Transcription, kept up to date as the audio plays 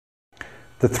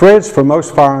The threads for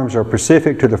most firearms are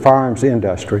specific to the firearms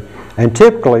industry, and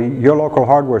typically your local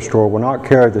hardware store will not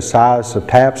carry the size of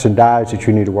taps and dies that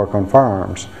you need to work on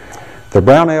firearms. The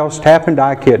Brownells Tap and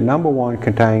Die Kit #1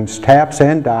 contains taps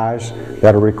and dies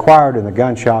that are required in the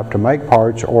gun shop to make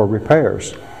parts or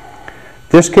repairs.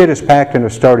 This kit is packed in a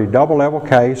sturdy double-level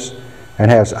case and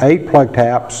has 8 plug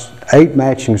taps, 8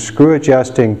 matching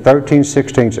screw-adjusting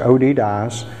 13/16 OD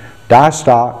dies, die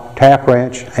stock, tap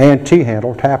wrench, and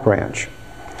T-handle tap wrench.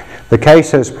 The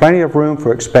case has plenty of room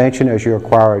for expansion as you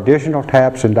acquire additional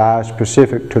taps and dies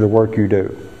specific to the work you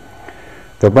do.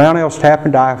 The Brownells Tap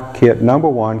and Die Kit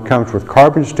 #1 comes with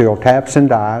carbon steel taps and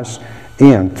dies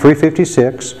in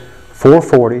 356,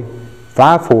 440,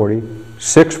 540,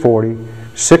 640,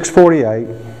 648,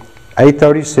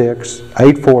 836,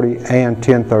 840, and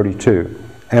 1032.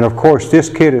 And of course, this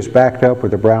kit is backed up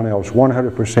with the Brownells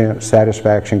 100%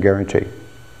 satisfaction guarantee.